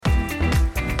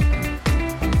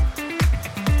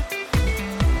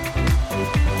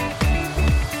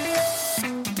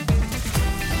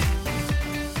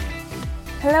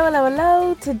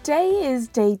Hello. Today is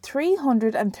day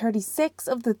 336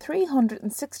 of the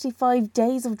 365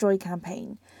 Days of Joy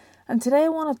campaign. And today I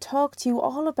want to talk to you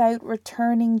all about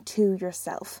returning to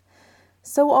yourself.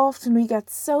 So often we get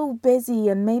so busy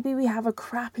and maybe we have a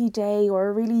crappy day or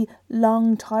a really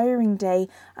long, tiring day.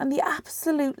 And the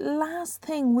absolute last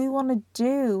thing we want to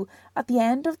do at the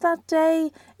end of that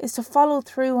day is to follow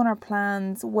through on our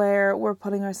plans where we're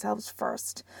putting ourselves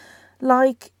first.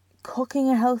 Like cooking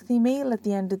a healthy meal at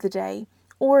the end of the day,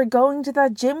 or going to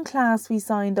that gym class we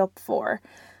signed up for.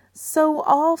 So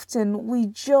often we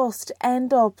just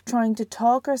end up trying to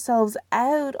talk ourselves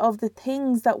out of the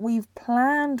things that we've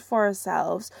planned for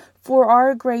ourselves, for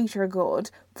our greater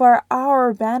good, for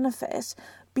our benefit,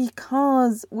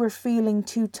 because we're feeling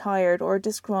too tired or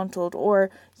disgruntled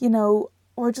or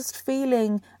just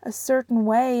feeling a certain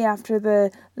way after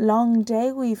the long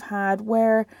day we've had,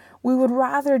 where we would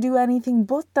rather do anything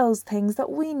but those things that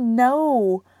we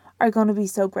know are going to be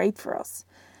so great for us.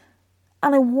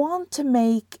 And I want to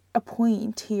make a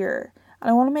point here, and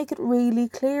I want to make it really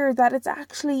clear that it's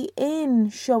actually in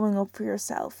showing up for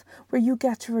yourself where you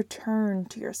get to return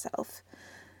to yourself.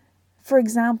 For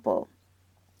example,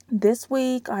 this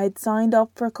week I had signed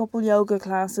up for a couple yoga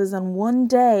classes, and one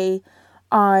day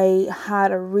I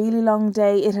had a really long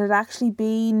day. It had actually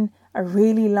been a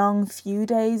really long few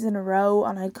days in a row,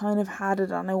 and I'd kind of had it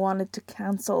and I wanted to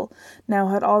cancel. Now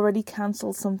I had already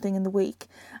cancelled something in the week,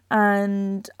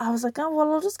 and I was like, oh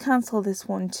well, I'll just cancel this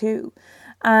one too.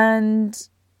 And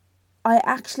I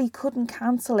actually couldn't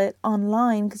cancel it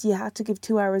online because you had to give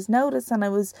 2 hours notice, and I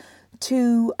was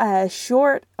too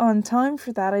short on time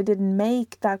for that. I didn't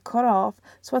make that cutoff.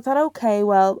 So I thought, okay,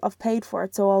 well, I've paid for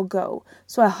it, so I'll go.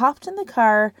 So I hopped in the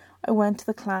car, I went to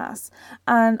the class,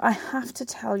 and I have to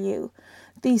tell you,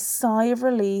 the sigh of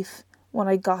relief when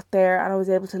I got there and I was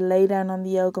able to lay down on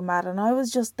the yoga mat and I was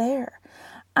just there.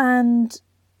 And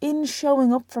in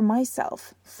showing up for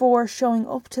myself, for showing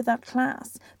up to that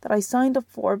class that I signed up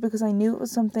for because I knew it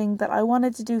was something that I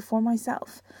wanted to do for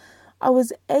myself, I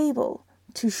was able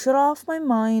to shut off my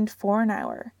mind for an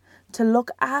hour, to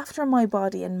look after my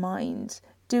body and mind,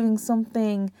 doing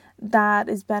something that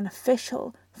is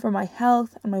beneficial for my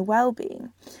health and my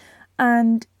well-being.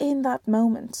 And in that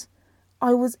moment,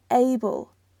 I was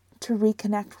able to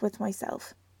reconnect with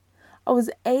myself. I was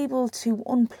able to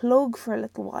unplug for a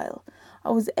little while. I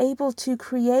was able to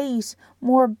create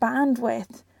more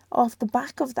bandwidth off the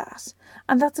back of that.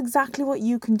 And that's exactly what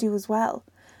you can do as well.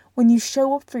 When you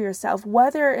show up for yourself,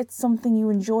 whether it's something you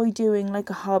enjoy doing like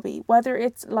a hobby, whether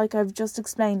it's like I've just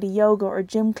explained, a yoga or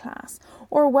gym class,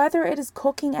 or whether it is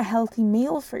cooking a healthy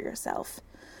meal for yourself,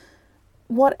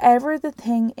 whatever the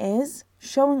thing is,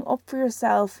 showing up for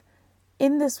yourself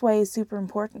in this way is super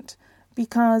important.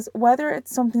 Because whether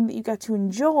it's something that you get to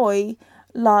enjoy,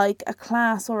 like a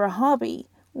class or a hobby,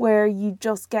 where you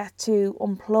just get to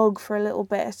unplug for a little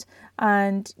bit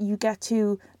and you get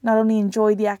to not only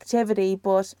enjoy the activity,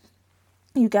 but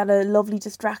you get a lovely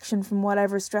distraction from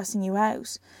whatever's stressing you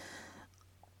out.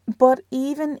 But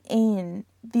even in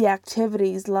the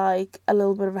activities like a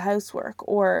little bit of housework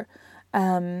or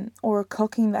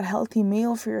cooking that healthy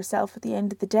meal for yourself at the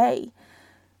end of the day,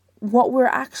 what we're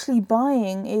actually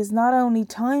buying is not only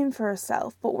time for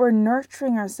ourselves, but we're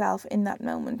nurturing ourselves in that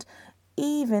moment.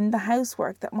 Even the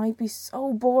housework that might be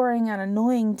so boring and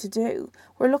annoying to do,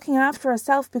 we're looking after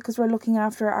ourselves because we're looking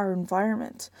after our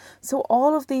environment. So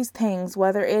all of these things,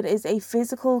 whether it is a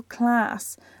physical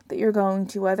class that you're going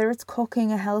to, whether it's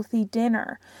cooking a healthy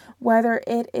dinner, whether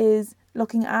it is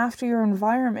looking after your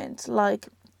environment, like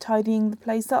tidying the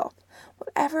place up,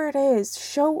 whatever it is,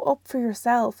 show up for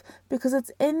yourself, because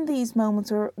it's in these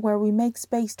moments where we make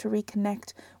space to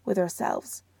reconnect with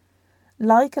ourselves.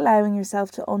 Like allowing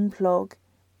yourself to unplug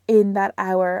in that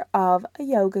hour of a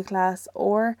yoga class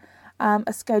or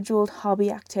a scheduled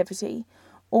hobby activity,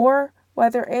 or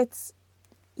whether it's,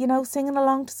 singing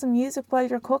along to some music while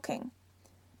you're cooking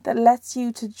that lets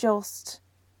you to just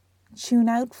tune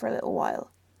out for a little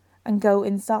while and go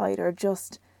inside, or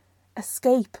just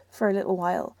escape for a little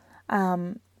while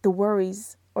the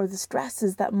worries or the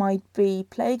stresses that might be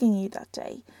plaguing you that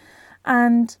day.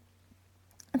 And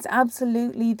it's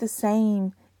absolutely the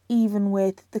same even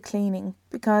with the cleaning,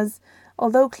 because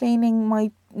although cleaning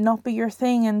might not be your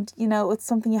thing and, it's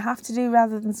something you have to do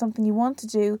rather than something you want to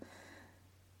do,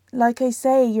 like I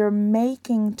say, you're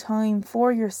making time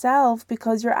for yourself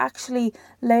because you're actually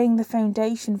laying the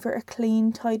foundation for a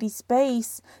clean, tidy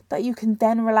space that you can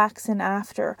then relax in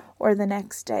after or the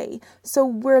next day. So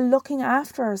we're looking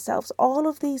after ourselves. All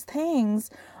of these things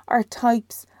are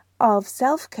types of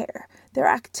self-care. They're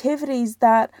activities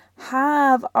that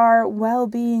have our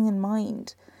well-being in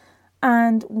mind.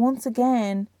 And once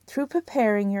again, through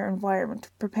preparing your environment,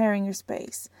 preparing your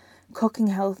space, cooking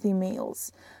healthy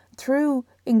meals, through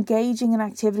engaging in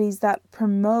activities that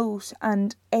promote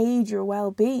and aid your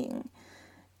well-being,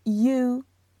 you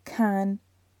can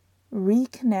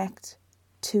reconnect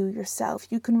to yourself.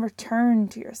 You can return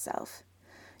to yourself.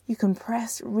 You can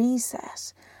press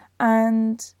reset.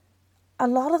 And a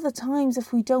lot of the times,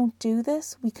 if we don't do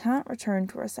this, we can't return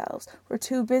to ourselves. We're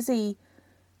too busy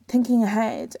thinking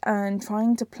ahead and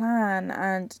trying to plan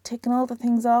and ticking all the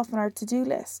things off on our to-do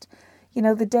list. You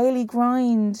know, the daily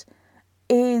grind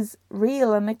is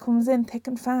real and it comes in thick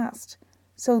and fast.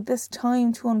 So this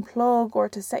time to unplug or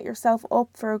to set yourself up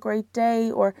for a great day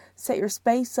or set your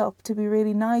space up to be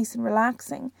really nice and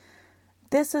relaxing,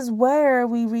 this is where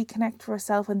we reconnect to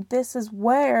ourselves, and this is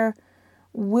where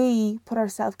we put our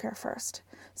self-care first.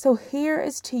 So here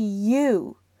is to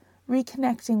you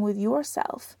reconnecting with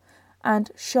yourself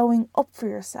and showing up for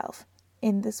yourself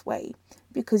in this way,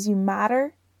 because you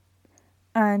matter,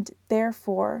 and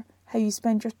therefore how you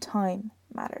spend your time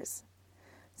matters.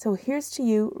 So here's to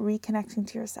you reconnecting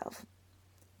to yourself.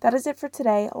 That is it for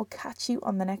today. I'll catch you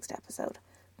on the next episode.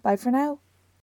 Bye for now.